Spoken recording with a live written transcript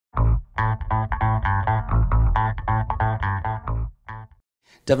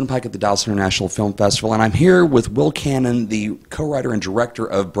Devin Pike at the Dallas International Film Festival, and I'm here with Will Canon, the co-writer and director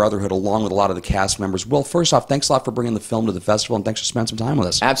of Brotherhood, along with a lot of the cast members. Will, first off, thanks a lot for bringing the film to the festival, and thanks for spending some time with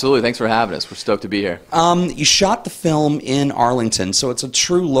us. Absolutely. Thanks for having us. We're stoked to be here. You shot the film in Arlington, so it's a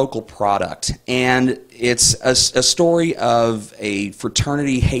true local product, and it's a story of a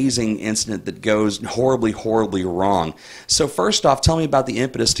fraternity hazing incident that goes horribly, horribly wrong. So first off, tell me about the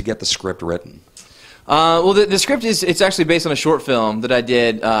impetus to get the script written. Well, the script it's actually based on a short film that I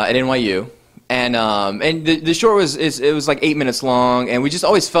did at NYU, and the short was like 8 minutes long, and we just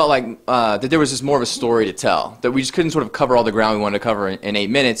always felt like that there was just more of a story to tell, that we just couldn't sort of cover all the ground we wanted to cover in 8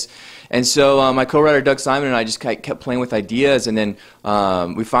 minutes. And so my co-writer Doug Simon and I just kept playing with ideas, and then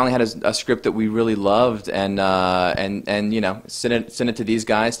we finally had a script that we really loved, and you know, sent it to these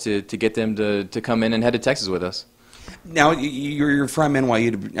guys to get them to come in and head to Texas with us. Now, you're from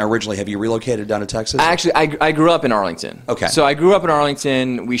NYU originally. Have you relocated down to Texas? Actually, I grew up in Arlington. Okay. So I grew up in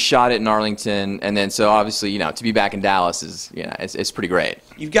Arlington. We shot it in Arlington, and then so obviously, you know, to be back in Dallas is, you know, it's pretty great.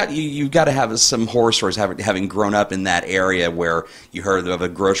 You've got to have some horror stories, having grown up in that area where you heard of a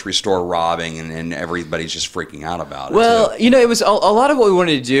grocery store robbing and everybody's just freaking out about it. Well, too. you know, it was a lot of what we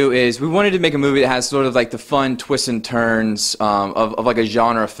wanted to do is we wanted to make a movie that has sort of like the fun twists and turns of like a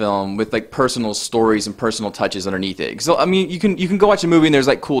genre film with like personal stories and personal touches underneath it. So I mean, you can go watch a movie and there's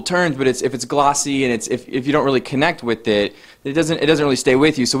like cool turns, but if it's glossy and if you don't really connect with it, it doesn't really stay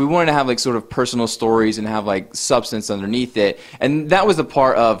with you. So we wanted to have like sort of personal stories and have like substance underneath it, and that was the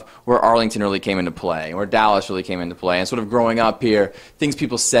part of where Arlington really came into play, where Dallas really came into play, and sort of growing up here, things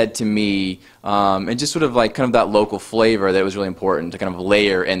people said to me, and just sort of like kind of that local flavor that was really important to kind of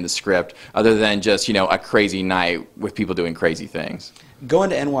layer in the script, other than just, you know, a crazy night with people doing crazy things.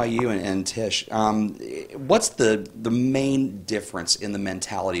 Going to NYU and Tish, what's the main difference in the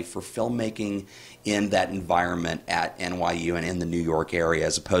mentality for filmmaking in that environment at NYU and in the New York area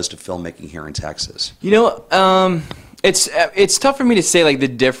as opposed to filmmaking here in Texas? You know, it's tough for me to say like the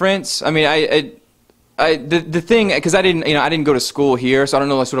difference. I mean, the thing, because I didn't go to school here, so I don't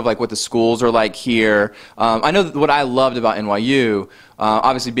know sort of like what the schools are like here. I know that what I loved about NYU,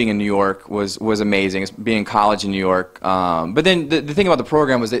 obviously being in New York was amazing, being in college in New York. But then the thing about the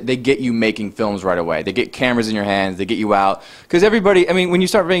program was that they get you making films right away. They get cameras in your hands, they get you out. Because everybody, I mean, when you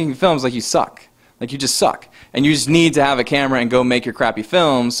start making films, like you suck. Like you just suck. And you just need to have a camera and go make your crappy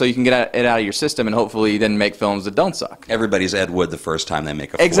films so you can get it out of your system and hopefully then make films that don't suck. Everybody's Ed Wood the first time they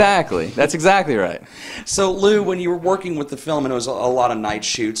make a film. Exactly. That's exactly right. So Lou, when you were working with the film, and it was a lot of night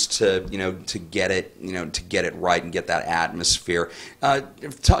shoots to get it right and get that atmosphere.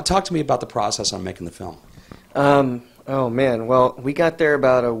 Talk to me about the process on making the film. Oh man, well, we got there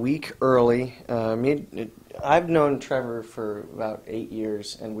about a week early. I've known Trevor for about 8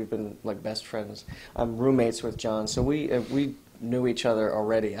 years, and we've been like best friends. I'm roommates with Jon, so we knew each other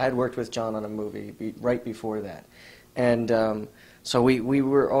already. I had worked with Jon on a movie right before that, and so we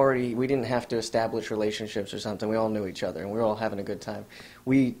didn't have to establish relationships or something. We all knew each other, and we were all having a good time.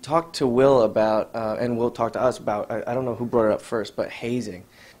 We talked to Will about, and Will talked to us about, I don't know who brought it up first, but hazing.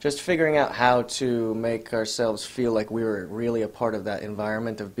 Just figuring out how to make ourselves feel like we were really a part of that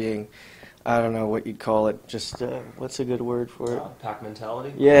environment of being, I don't know what you'd call it. Just what's a good word for it? Pack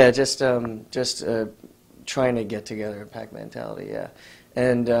mentality. Yeah, just trying to get together. Pack mentality. Yeah,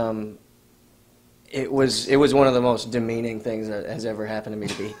 and it was one of the most demeaning things that has ever happened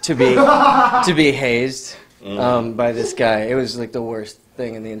to me to be hazed by this guy. It was like the worst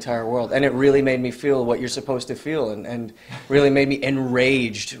thing in the entire world, and it really made me feel what you're supposed to feel, and really made me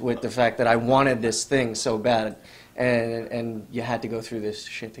enraged with the fact that I wanted this thing so bad, and you had to go through this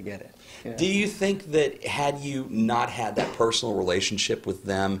shit to get it. You know? Do you think that had you not had that personal relationship with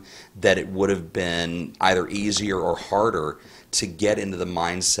them, that it would have been either easier or harder to get into the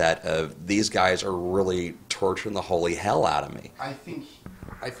mindset of these guys are really torturing the holy hell out of me?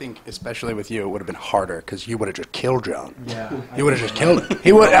 I think, especially with you, it would have been harder because you would have just killed Jon. Yeah. You would have just killed him.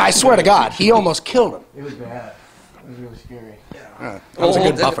 He would. I swear to God, he almost killed him. It was bad. It was really scary. That was a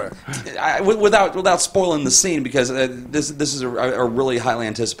good buffer. Without spoiling the scene, because this is a really highly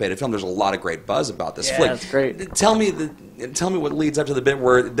anticipated film. There's a lot of great buzz about this flick. That's great. Tell me what leads up to the bit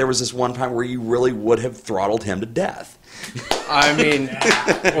where there was this one time where you really would have throttled him to death. I mean,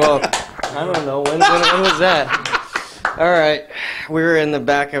 well, I don't know. When was that? All right. We were in the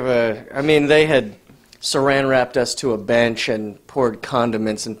back of they had saran wrapped us to a bench and poured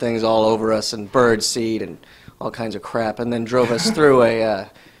condiments and things all over us and bird seed and all kinds of crap, and then drove us through a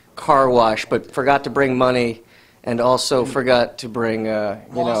car wash, but forgot to bring money and also forgot to bring, a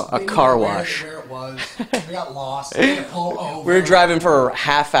car wash. Where it was. We got lost. We had to pull over. We were driving for a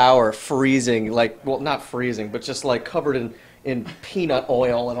half hour, freezing, not freezing, but just like covered in peanut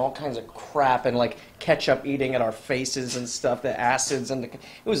oil and all kinds of crap, and like ketchup eating at our faces and stuff, the acids, and it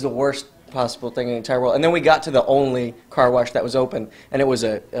was the worst possible thing in the entire world. And then we got to the only car wash that was open, and it was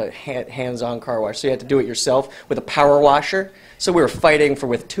a hands-on car wash, so you had to do it yourself with a power washer. So we were fighting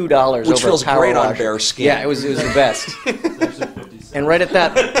with $2 Which over a power feels great washer. on bare skin. Yeah, it was the best. And right at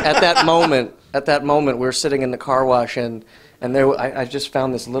that moment, we were sitting in the car wash, and I just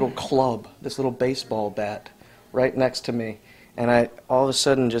found this little club, this little baseball bat, right next to me, and I all of a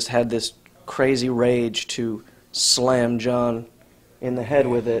sudden just had this crazy rage to slam Jon in the head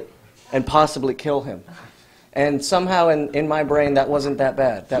with it and possibly kill him. And somehow in my brain that wasn't that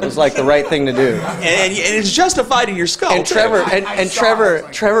bad. That was like the right thing to do. And it's justified in your skull. And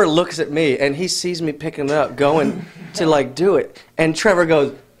Trevor looks at me and he sees me picking it up, going to like do it. And Trevor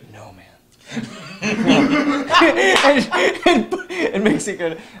goes, "No, man." and makes it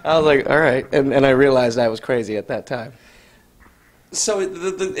good. I was like, all right. And I realized I was crazy at that time. So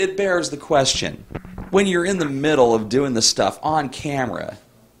it bears the question, when you're in the middle of doing the stuff on camera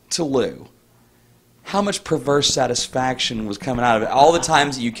to Lou, how much perverse satisfaction was coming out of it? All the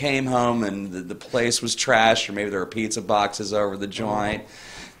times that you came home and the place was trashed, or maybe there were pizza boxes over the joint.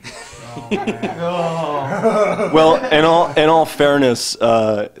 Well, in all fairness,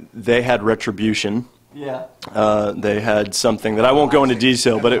 they had retribution. Yeah. They had something that I won't go into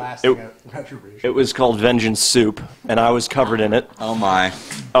detail, but it was called Vengeance Soup, and I was covered in it. Oh my.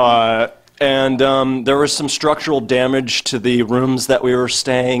 And there was some structural damage to the rooms that we were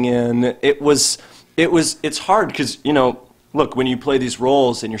staying in. It's hard because, look, when you play these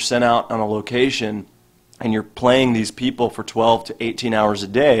roles and you're sent out on a location and you're playing these people for 12 to 18 hours a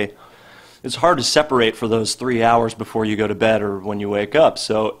day, it's hard to separate for those 3 hours before you go to bed or when you wake up.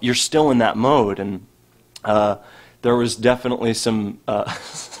 So you're still in that mode, and there was definitely some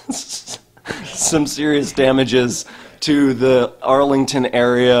some serious damages to the Arlington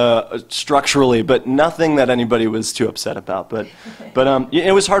area structurally, but nothing that anybody was too upset about. But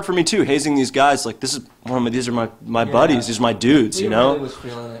it was hard for me too, hazing these guys. Like, these are my buddies, these are my dudes, Really was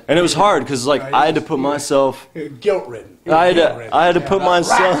feeling it. And it was hard because I had to put myself. Guilt-ridden. I had to put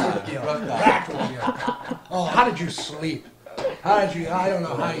myself. Oh, how did you sleep? How did you? I don't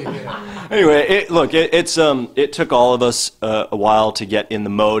know how you did it. Anyway, it took all of us a while to get in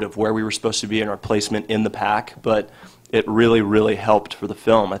the mode of where we were supposed to be in our placement in the pack, but it really, really helped for the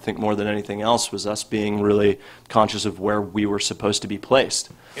film. I think more than anything else was us being really conscious of where we were supposed to be placed.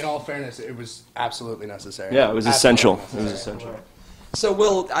 In all fairness, it was absolutely necessary. Yeah, it was essential. It was essential. So,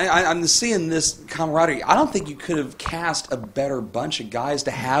 Will, I'm seeing this camaraderie. I don't think you could have cast a better bunch of guys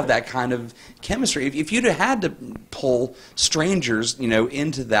to have that kind of chemistry. If you'd have had to pull strangers,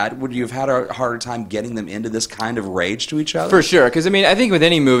 into that, would you have had a harder time getting them into this kind of rage to each other? For sure, because I think with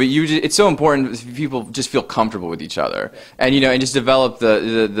any movie, it's so important if people just feel comfortable with each other, and and just develop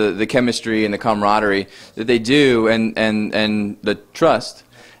the chemistry and the camaraderie that they do, and the trust.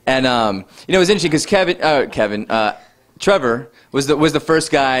 And it was interesting because Trevor was the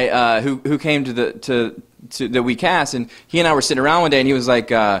first guy who came to that we cast, and he and I were sitting around one day, and he was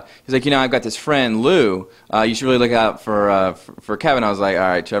like, I've got this friend Lou. You should really look out for Kevin. I was like, all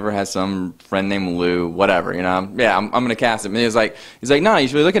right, Trevor has some friend named Lou, whatever, yeah, I'm gonna cast him. And he's like, no, you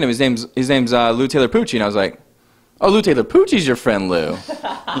should really look at him. His name's Lou Taylor Pucci, and I was like, oh, Lou Taylor Pucci's your friend, Lou.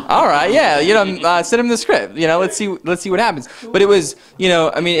 All right, yeah, send him the script. Let's see what happens. But it was,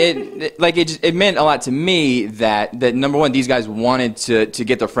 it meant a lot to me that number one, these guys wanted to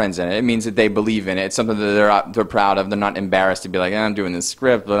get their friends in it. It means that they believe in it. It's something that they're proud of. They're not embarrassed to be like, I'm doing this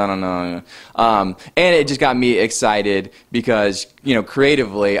script, but I don't know. And it just got me excited because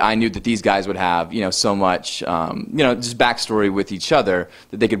creatively, I knew that these guys would have so much just backstory with each other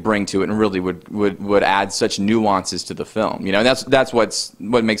that they could bring to it, and really would add such nuances to the film. That's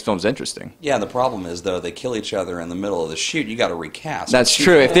what makes films interesting. Yeah, and the problem is, though, they kill each other in the middle of the shoot. You got to recast. That's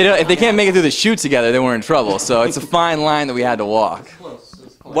true. If they can't make it through the shoot together, then we're in trouble. So it's a fine line that we had to walk.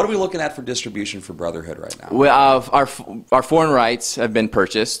 What are we looking at for distribution for Brotherhood right now? Well, our foreign rights have been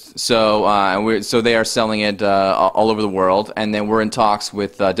purchased, so they are selling it all over the world, and then we're in talks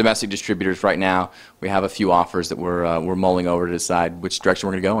with domestic distributors right now, we have a few offers that we're mulling over to decide which direction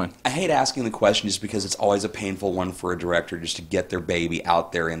we're going to go in. I hate asking the question just because it's always a painful one for a director just to get their baby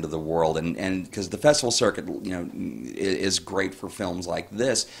out there into the world, and because the festival circuit, is great for films like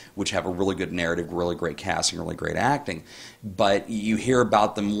this, which have a really good narrative, really great casting, really great acting, but you hear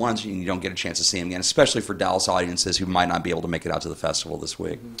about them once and you don't get a chance to see them again, especially for Dallas audiences who might not be able to make it out to the festival this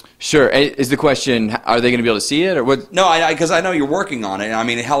week. Sure. Is the question, are they going to be able to see it, or what? No, because I know you're working on it. I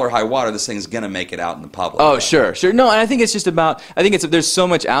mean, hell or high water, this thing's going to make it out in the public. Oh, sure. No, and I think it's just about, there's so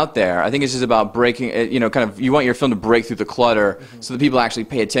much out there. I think it's just about breaking, you want your film to break through the clutter so that people actually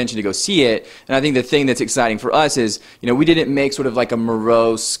pay attention to go see it. And I think the thing that's exciting for us is, we didn't make sort of like a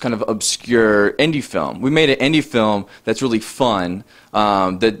morose, kind of obscure indie film. We made an indie film that's really fun,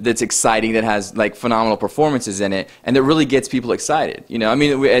 that's exciting, that has like phenomenal performances in it, and that really gets people excited.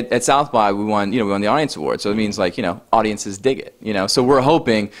 At South by we won the Audience Award, so it means audiences dig it. So we're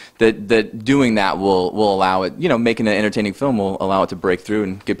hoping that doing that will allow it, making an entertaining film will allow it to break through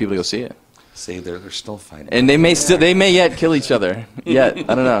and get people to go see it. See, they're still fighting. And they may yet kill each other. Yet,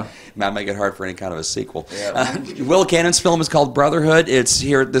 I don't know. That might make it hard for any kind of a sequel. Yeah. Will Canon's film is called Brotherhood. It's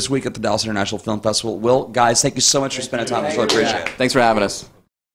here this week at the Dallas International Film Festival. Will, guys, thank you so much for spending time with us. I really appreciate it. Thanks for having us.